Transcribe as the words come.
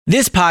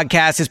This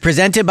podcast is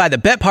presented by the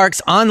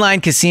BetParx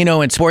online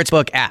casino and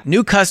sportsbook app.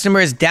 New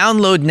customers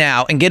download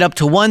now and get up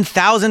to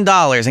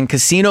 $1,000 in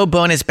casino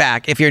bonus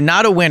back if you're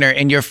not a winner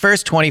in your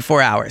first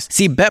 24 hours.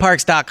 See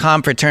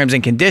BetParx.com for terms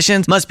and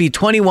conditions. Must be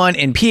 21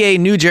 in PA,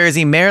 New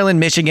Jersey, Maryland,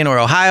 Michigan, or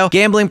Ohio.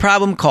 Gambling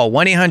problem? Call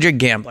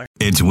 1-800-GAMBLER.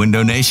 It's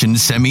Window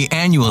Nation's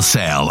semi-annual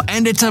sale,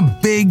 and it's a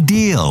big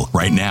deal.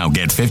 Right now,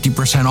 get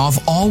 50% off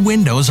all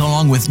windows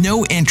along with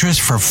no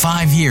interest for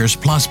 5 years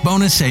plus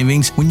bonus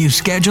savings when you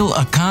schedule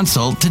a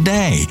consult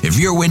today. If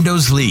your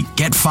windows leak,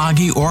 get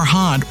foggy or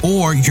hot,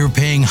 or you're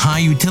paying high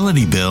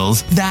utility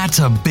bills, that's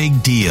a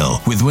big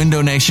deal. With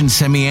Window Nation's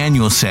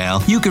semi-annual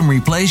sale, you can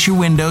replace your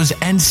windows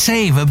and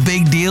save a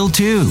big deal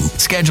too.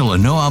 Schedule a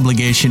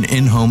no-obligation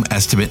in-home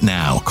estimate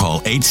now. Call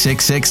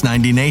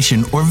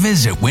 866-90NATION or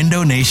visit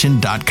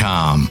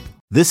windownation.com.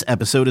 This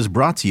episode is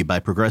brought to you by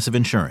Progressive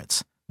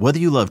Insurance. Whether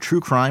you love true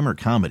crime or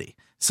comedy,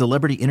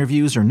 celebrity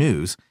interviews or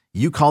news,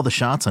 you call the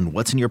shots on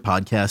what's in your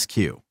podcast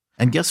queue.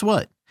 And guess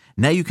what?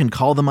 Now you can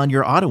call them on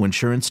your auto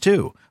insurance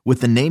too with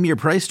the Name Your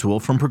Price tool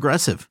from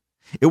Progressive.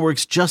 It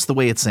works just the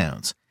way it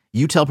sounds.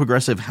 You tell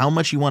Progressive how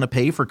much you want to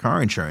pay for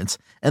car insurance,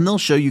 and they'll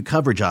show you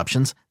coverage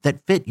options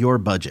that fit your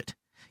budget.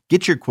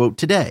 Get your quote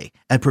today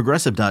at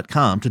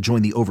Progressive.com to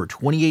join the over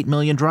 28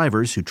 million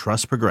drivers who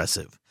trust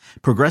Progressive.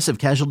 Progressive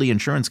Casualty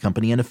Insurance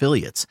Company and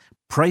Affiliates.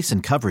 Price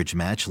and coverage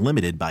match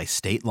limited by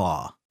state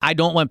law. I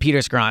don't want Peter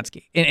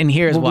Skoronski, and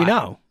here's why. We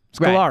know.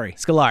 Scolari. Right.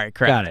 Scolari,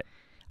 correct. Got it.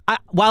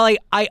 While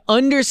I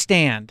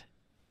understand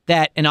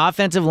that an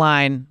offensive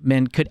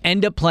lineman could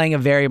end up playing a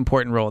very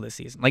important role this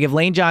season. Like if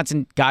Lane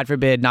Johnson, God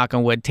forbid, knock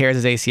on wood, tears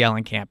his ACL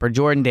in camp, or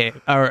Jordan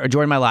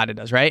Mailata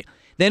does, right?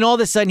 Then all of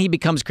a sudden he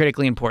becomes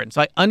critically important.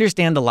 So I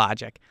understand the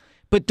logic.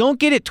 But don't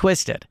get it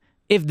twisted.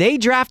 If they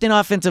draft an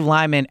offensive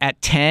lineman at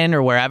 10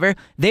 or wherever,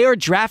 they are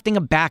drafting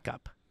a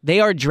backup. They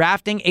are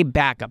drafting a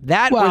backup.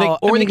 That or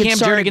the Cam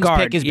Jurgens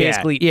pick is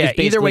basically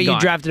either way, gone. you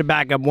drafted a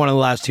backup one of the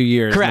last 2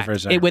 years. Correct.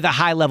 With a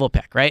high level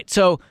pick, right?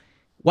 So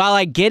while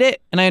I get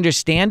it and I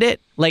understand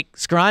it, like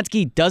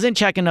Skoronski doesn't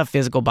check enough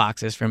physical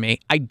boxes for me.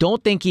 I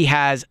don't think he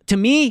has. To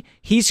me,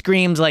 he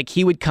screams like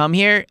he would come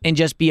here and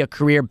just be a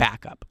career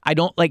backup. I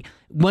don't like.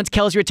 Once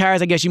Kelce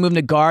retires, I guess you move him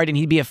to guard and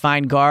he'd be a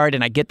fine guard,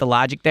 and I get the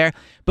logic there.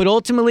 But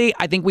ultimately,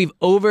 I think we've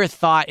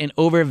overthought and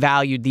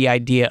overvalued the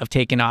idea of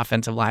taking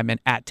offensive linemen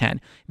at 10.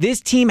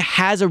 This team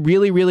has a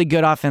really, really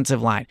good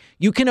offensive line.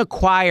 You can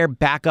acquire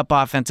backup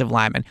offensive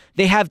linemen.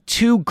 They have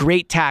two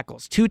great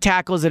tackles, two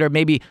tackles that are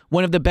maybe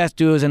one of the best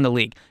duos in the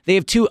league. They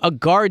have a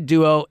guard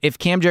duo, if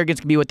Cam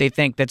Jurgens can be what they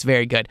think, that's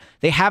very good.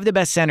 They have the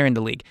best center in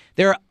the league.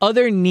 There are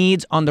other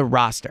needs on the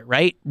roster,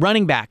 right?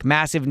 Running back,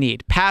 massive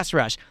need. Pass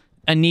rush,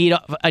 a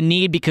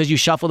need because you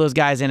shuffle those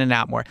guys in and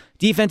out more.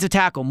 Defensive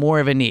tackle, more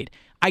of a need.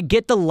 I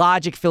get the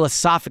logic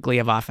philosophically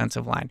of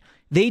offensive line.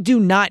 They do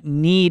not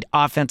need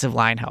offensive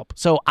line help.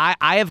 So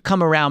I have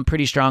come around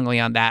pretty strongly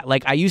on that.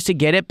 Like I used to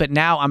get it, but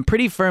now I'm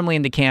pretty firmly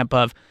in the camp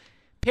of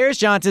Paris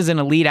Johnson's an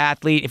elite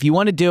athlete. If you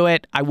want to do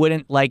it, I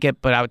wouldn't like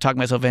it, but I would talk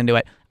myself into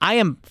it. I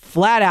am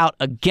flat out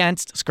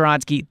against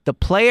Skoronski, the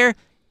player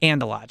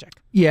and the logic.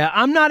 Yeah,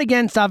 I'm not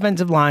against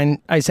offensive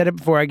line. I said it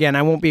before. Again,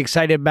 I won't be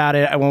excited about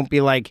it. I won't be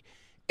like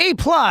A+,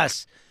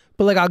 but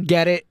like I'll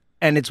get it,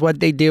 and it's what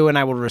they do, and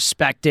I will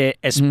respect it.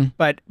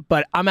 But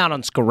I'm out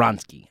on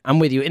Skoronski. I'm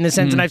with you in the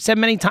sense, and I've said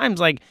many times,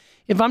 like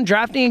if I'm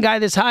drafting a guy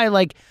this high,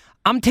 like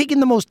I'm taking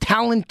the most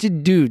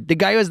talented dude, the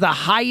guy who has the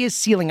highest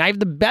ceiling. I have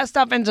the best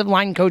offensive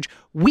line coach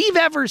we've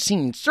ever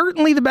seen,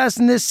 certainly the best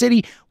in this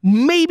city,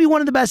 maybe one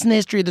of the best in the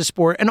history of the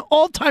sport, an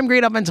all-time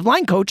great offensive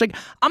line coach. Like,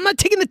 I'm not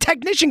taking the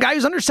technician guy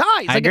who's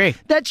undersized. I agree.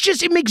 That's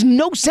just, it makes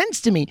no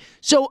sense to me.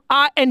 So,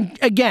 and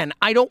again,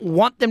 I don't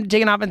want them to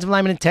take an offensive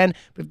lineman at 10,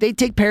 but if they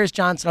take Paris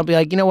Johnson, I'll be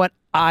like, you know what?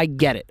 I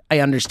get it. I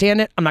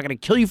understand it. I'm not going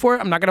to kill you for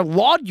it. I'm not going to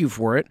laud you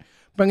for it.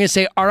 But I'm going to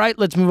say, all right,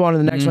 let's move on to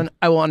the next one.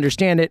 I will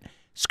understand it.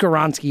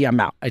 Skoronski, I'm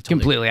out.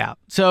 Completely out.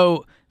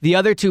 So the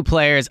other two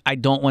players, I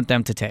don't want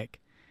them to take.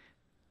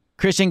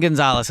 Christian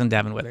Gonzalez and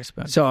Devin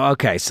Witherspoon. So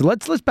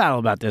let's battle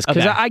about this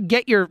because I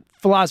get your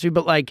philosophy,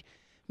 but like,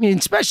 I mean,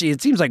 especially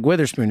it seems like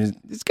Witherspoon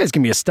this guy's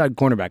gonna be a stud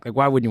cornerback. Like,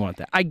 why wouldn't you want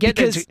that? I get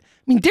that. I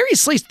mean, Darius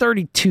Slay's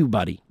 32,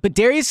 buddy. But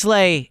Darius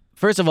Slay,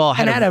 first of all,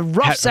 had a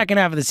rough second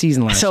half of the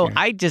season last year.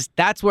 So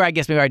that's where I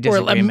guess maybe our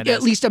disagreement is.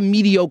 At least a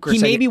mediocre. He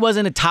maybe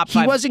wasn't a top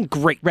 5. He wasn't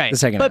great. Right. The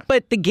second half.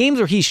 But the games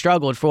where he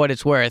struggled, for what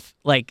it's worth,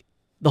 like.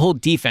 The whole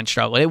defense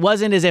struggled. It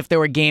wasn't as if there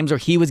were games where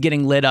he was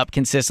getting lit up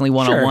consistently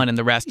one-on-one and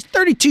the rest. He's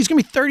 32. He's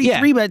going to be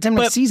 33 by the time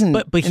next season.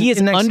 But he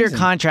is under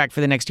contract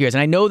for the next 2 years.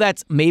 And I know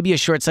that's maybe a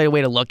short-sighted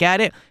way to look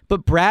at it,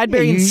 but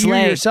Bradbury and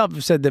Slay... You yourself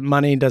have said that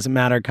money doesn't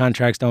matter,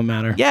 contracts don't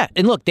matter. Yeah,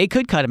 and look, they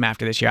could cut him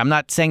after this year. I'm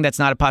not saying that's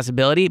not a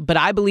possibility, but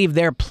I believe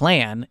their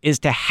plan is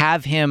to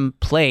have him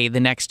play the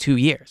next 2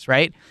 years,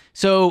 right?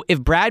 So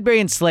if Bradbury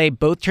and Slay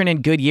both turn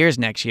in good years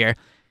next year,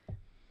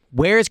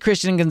 where is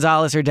Christian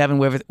Gonzalez or Devin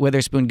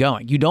Witherspoon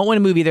going? You don't want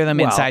to move either of them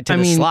inside to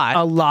the slot.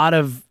 A lot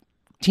of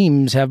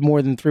teams have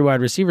more than 3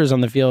 wide receivers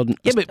on the field.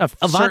 Yeah, but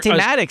Avonte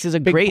Maddox is a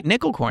great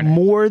nickel corner.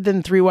 More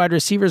than 3 wide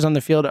receivers on the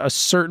field, a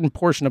certain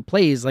portion of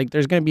plays. Like,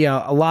 there's going to be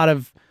a lot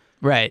of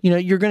Right.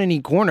 You're going to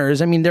need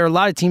corners. I mean, there are a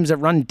lot of teams that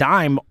run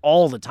dime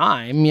all the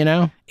time,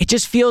 It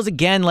just feels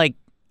again like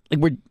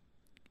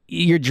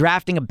you're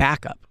drafting a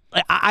backup.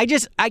 I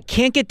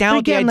can't get down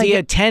with the idea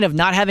of 10 of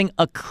not having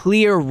a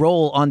clear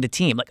role on the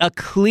team, like a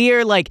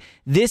clear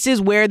this is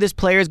where this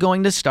player is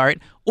going to start,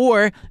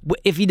 or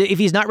if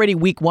he's not ready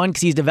week 1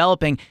 because he's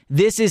developing,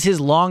 this is his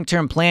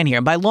long-term plan here.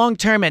 And by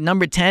long-term at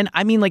number 10,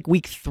 I mean like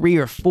week 3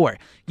 or 4.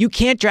 You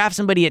can't draft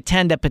somebody at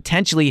 10 that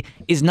potentially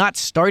is not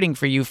starting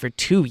for you for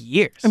 2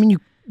 years. I mean,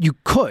 you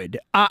could.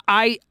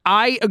 I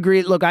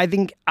agree. Look, I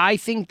think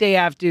they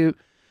have to.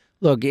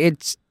 Look,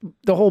 it's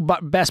the whole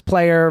best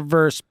player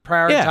versus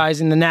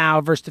prioritizing the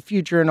now versus the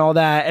future and all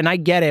that. And I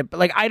get it,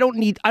 but I don't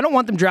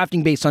want them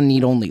drafting based on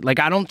need only.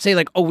 I don't say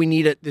we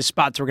need this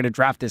spot, so we're going to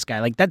draft this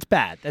guy. That's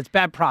bad. That's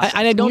bad process.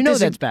 And I don't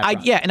that's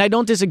bad. And I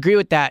don't disagree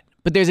with that.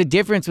 But there's a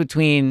difference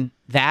between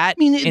that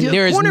and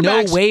there is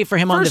no way for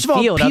him on the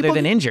field other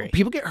than injury.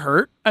 People get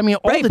hurt. I mean,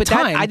 all the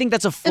time. I think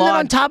that's a flaw. And then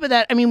on top of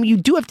that, I mean, you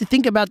do have to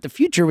think about the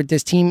future with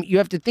this team. You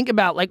have to think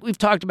about, like we've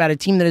talked about, a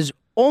team that is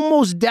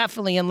almost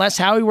definitely, unless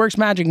Howie works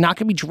magic, not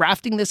going to be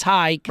drafting this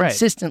high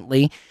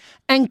consistently. Right.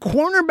 And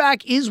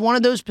cornerback is one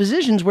of those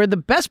positions where the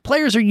best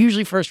players are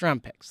usually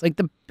first-round picks.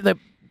 The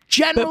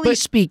generally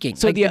speaking,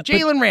 so the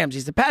Jalen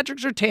Ramseys, the Patrick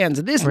Surtains,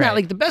 and this and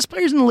that, the best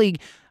players in the league,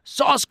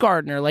 Sauce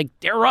Gardner,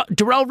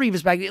 Darrelle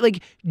Revis back.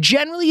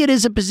 Generally, it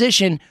is a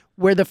position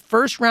where the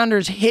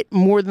first-rounders hit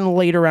more than the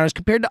later rounders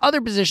compared to other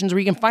positions where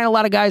you can find a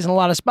lot of guys in a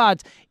lot of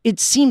spots. It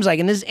seems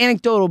like, and this is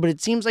anecdotal, but it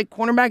seems like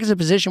cornerback is a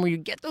position where you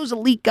get those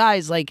elite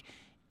guys,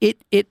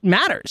 it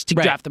matters to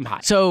draft them high.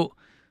 So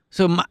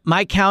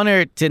my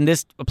counter to, and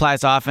this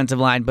applies to offensive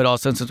line, but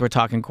also since we're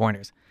talking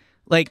corners,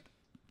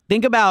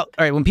 think about,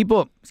 all right, when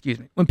people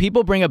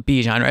bring up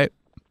Bijan, right?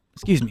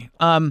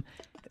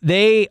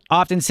 They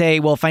often say,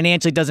 well,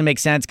 financially it doesn't make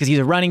sense because he's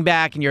a running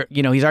back and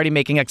he's already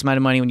making X amount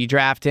of money when you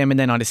draft him, and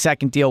then on his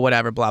second deal,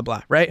 whatever, blah,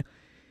 blah, right?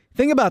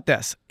 Think about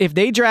this. If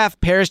they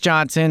draft Paris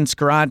Johnson,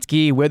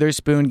 Skoronski,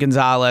 Witherspoon,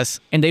 Gonzalez,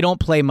 and they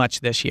don't play much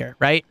this year,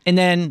 right? And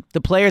then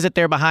the players that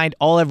they're behind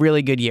all have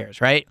really good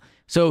years, right?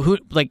 So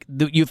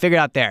you figured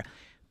out there.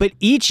 But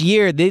each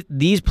year,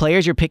 these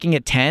players you're picking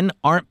at 10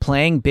 aren't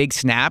playing big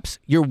snaps.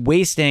 You're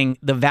wasting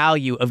the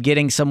value of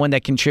getting someone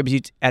that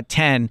contributes at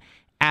 10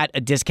 at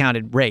a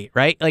discounted rate,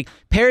 right?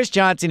 Paris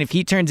Johnson, if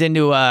he turns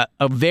into a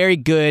very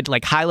good,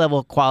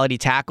 high-level quality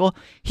tackle,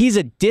 he's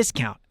a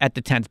discount at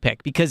the 10th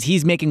pick because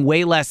he's making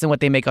way less than what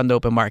they make on the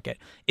open market.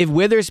 If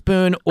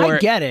Witherspoon or... I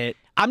get it.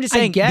 I'm just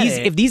saying,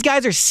 if these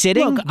guys are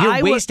sitting,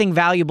 you're wasting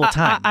valuable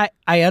time.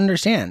 I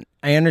understand.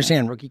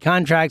 Rookie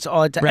contracts,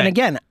 all the time. Right. And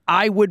again,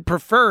 I would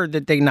prefer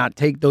that they not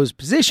take those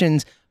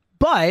positions,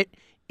 but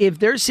if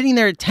they're sitting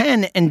there at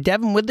 10 and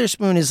Devin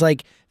Witherspoon is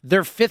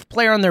their 5th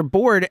player on their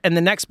board and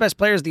the next best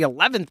player is the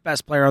 11th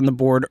best player on the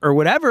board or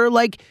whatever,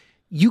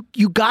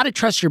 you got to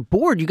trust your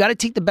board. You got to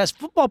take the best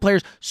football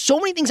players. So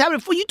many things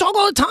happen. You talk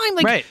all the time.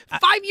 5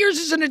 years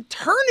is an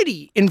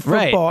eternity in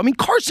football. Right. I mean,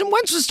 Carson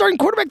Wentz was starting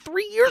quarterback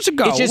 3 years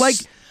ago. It's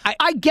just,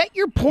 I get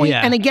your point.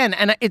 Yeah. And again,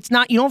 it's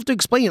not, you don't have to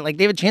explain it.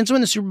 They have a chance to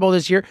win the Super Bowl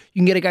this year. You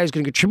can get a guy who's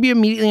going to contribute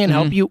immediately and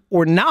help you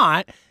or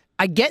not.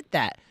 I get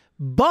that.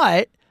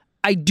 But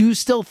I do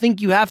still think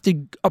you have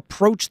to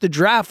approach the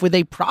draft with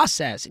a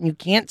process. And you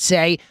can't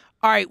say,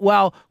 all right,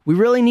 well, we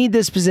really need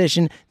this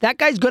position. That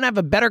guy's going to have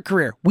a better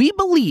career. We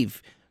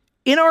believe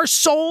in our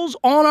souls,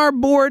 on our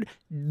board,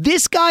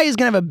 this guy is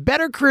going to have a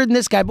better career than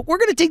this guy, but we're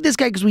going to take this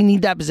guy because we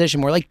need that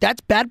position more. That's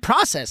bad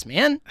process,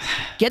 man.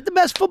 Get the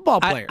best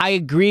football players. I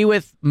agree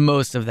with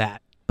most of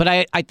that. But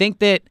I think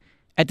that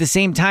at the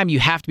same time, you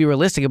have to be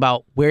realistic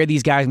about where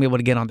these guys will be able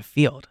to get on the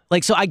field.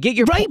 So I get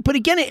your right, point. But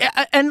again, if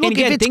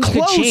it's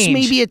close,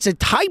 maybe it's a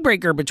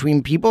tiebreaker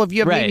between people. If you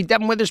have maybe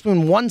Devin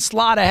Witherspoon one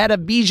slot ahead of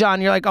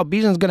Bijan, you're like, oh,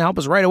 Bijan's going to help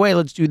us right away.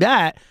 Let's do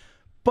that.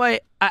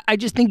 But I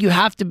just think you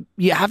have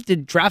to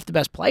draft the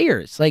best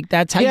players.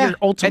 That's how you're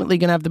ultimately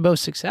going to have the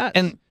most success.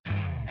 And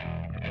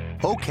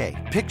okay,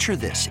 picture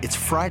this: it's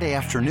Friday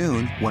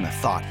afternoon when a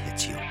thought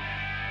hits you.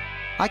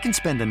 I can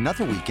spend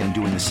another weekend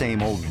doing the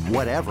same old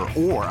whatever,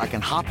 or I can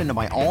hop into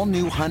my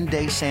all-new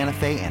Hyundai Santa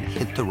Fe and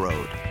hit the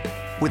road.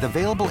 With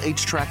available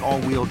H-Track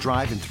all-wheel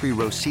drive and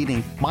 3-row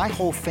seating, my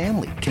whole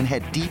family can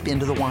head deep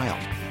into the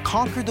wild.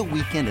 Conquer the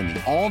weekend in the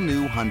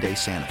all-new Hyundai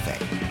Santa Fe.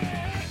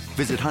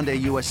 Visit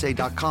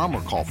HyundaiUSA.com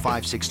or call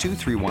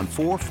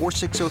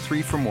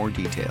 562-314-4603 for more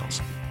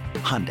details.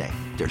 Hyundai,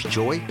 there's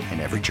joy in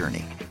every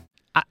journey.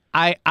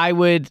 I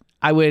would,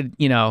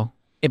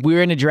 if we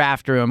were in a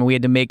draft room and we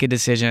had to make a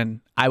decision,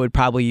 I would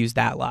probably use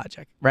that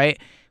logic, right?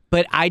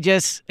 But I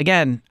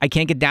can't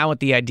get down with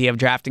the idea of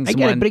drafting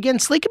someone. I get it, but again,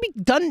 Slay could be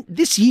done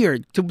this year.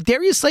 To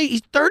Darius Slay,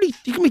 he's 30.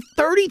 He can be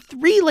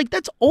 33.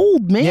 That's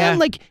old, man. Yeah.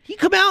 He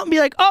come out and be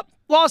like, oh,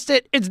 lost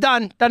it. It's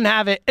done. Doesn't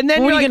have it. And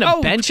then you're going to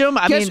bench him?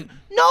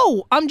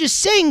 No, I'm just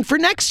saying for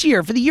next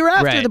year, for the year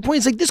after, the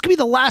point is this could be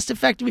the last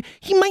effective.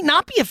 He might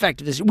not be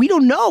effective this year. We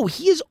don't know.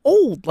 He is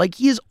old.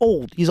 He is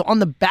old. He's on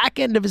the back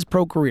end of his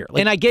pro career.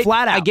 And I get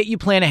flat out. I get you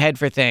plan ahead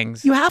for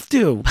things. You have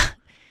to.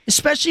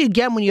 Especially,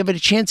 again, when you have a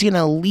chance to get an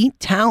elite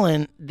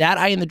talent that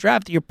high in the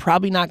draft, you're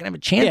probably not going to have a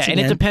chance Yeah, and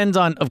it again. depends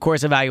on, of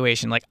course,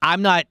 evaluation. Like,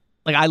 I'm not,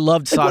 like, I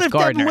loved Like, what Sauce if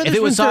Devin Gardner. If it was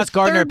Witherspoon's Sauce the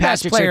Gardner or third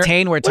best Patrick player?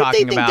 Surtain we're What if talking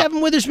they think about.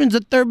 Devin Witherspoon's the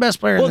third best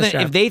player Well, in this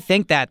then, draft? if they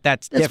think that's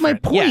That's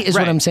different. my point, Yeah, is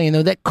right. what I'm saying,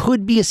 though. That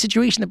could be a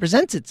situation that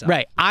presents itself.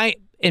 Right.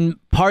 And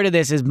part of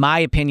this is my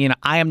opinion.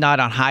 I am not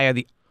on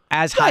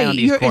as high on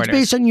these It's corners.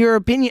 based on your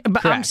opinion,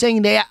 but I'm Correct.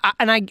 saying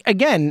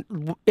again,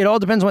 it all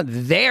depends on what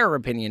their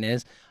opinion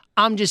is.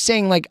 I'm just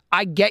saying, like,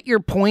 I get your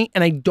point,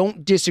 and I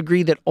don't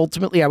disagree that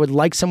ultimately I would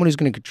like someone who's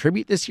going to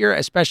contribute this year,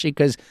 especially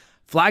because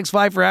flags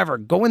fly forever.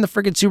 Go win the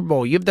freaking Super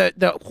Bowl. You have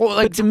the whole,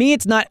 like, But to me,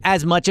 it's not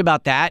as much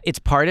about that. It's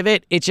part of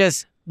it. It's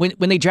just when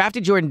they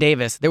drafted Jordan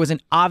Davis, there was an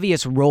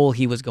obvious role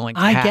he was going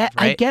to have.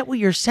 I Right? get what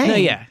you're saying. No,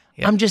 yeah.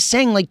 I'm just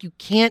saying, like, you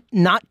can't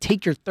not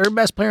take your third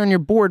best player on your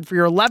board for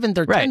your 11th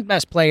or 10th Right.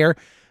 best player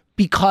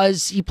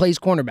because he plays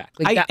cornerback.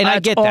 Like, I that's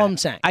get all that. I'm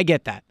saying. I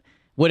get that.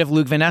 What if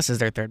Luke Van Ness is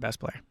their third best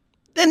player?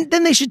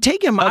 Then they should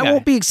take him. I Okay.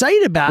 won't be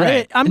excited about Right.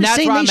 it. I'm And just that's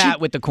saying where they I'm should, at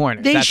with the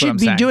corners. They That's what should I'm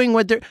be saying. doing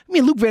what they're. I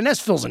mean, Luke Van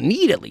Ness fills a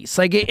need at least.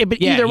 Like, but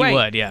Yeah, either he way,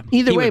 would, yeah.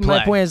 Either He way, would my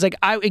play. point is, like,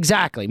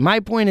 exactly. My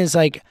point is,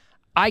 like,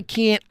 I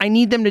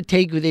need them to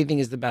take who they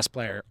think is the best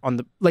player on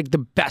the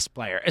best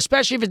player,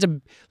 especially if it's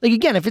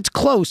again, if it's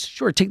close,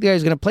 sure, take the guy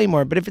who's going to play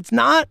more. But if it's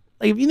not,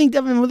 like, if you think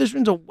Devin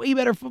Witherspoon's a way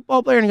better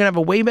football player and going to have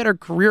a way better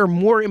career,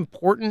 more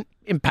important,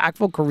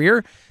 impactful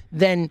career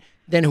than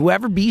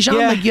whoever Bijan,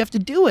 Yeah. like, you have to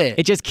do it.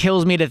 It just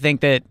kills me to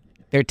think that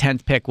their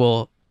 10th pick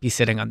will be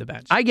sitting on the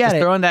bench. I get Just it.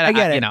 Throwing that I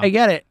get out, it. you know, I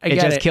get it. I it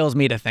get just it. kills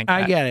me to think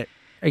I that. get it.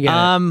 I get it.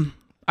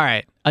 All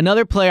right.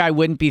 Another player I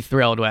wouldn't be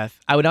thrilled with.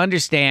 I would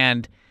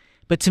understand,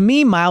 but to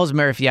me, Miles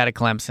Murphy out of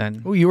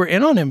Clemson. Oh, you were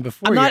in on him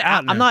before. I'm you're not. out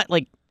I'm now. not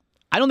like.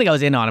 I don't think I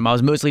was in on him. I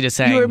was mostly just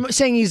saying. You were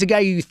saying he's a guy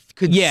you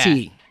could Yeah.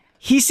 see.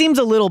 He seems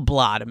a little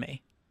blah to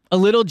me. A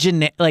little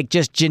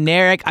just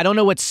generic. I don't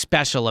know what's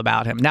special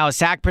about him. Now, his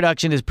sack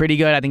production is pretty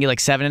good. I think he had like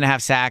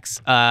 7.5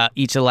 sacks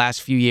each of the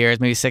last few years,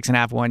 maybe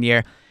 6.5 one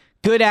year.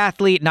 Good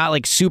athlete, not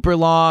like super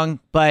long,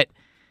 but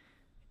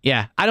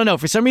yeah, I don't know.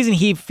 For some reason,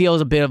 he feels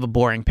a bit of a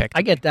boring pick.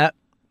 I get that.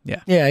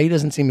 Yeah. Yeah, he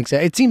doesn't seem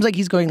excited. It seems like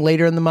he's going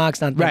later in the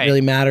mocks. Not that Right. it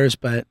really matters,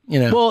 but, you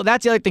know. Well,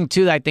 that's the other thing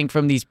too that I think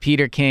from these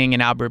Peter King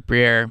and Albert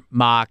Breer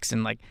mocks,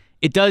 and like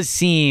it does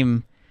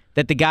seem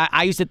that the guy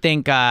I used to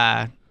think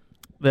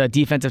the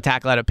defensive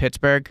tackle out of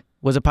Pittsburgh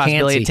was a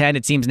possibility Cansey. at 10.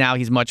 It seems now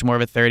he's much more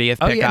of a 30th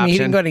oh, pick yeah, I mean, he option.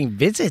 didn't go to any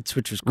visits,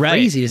 which was Right,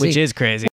 crazy to which see. is crazy.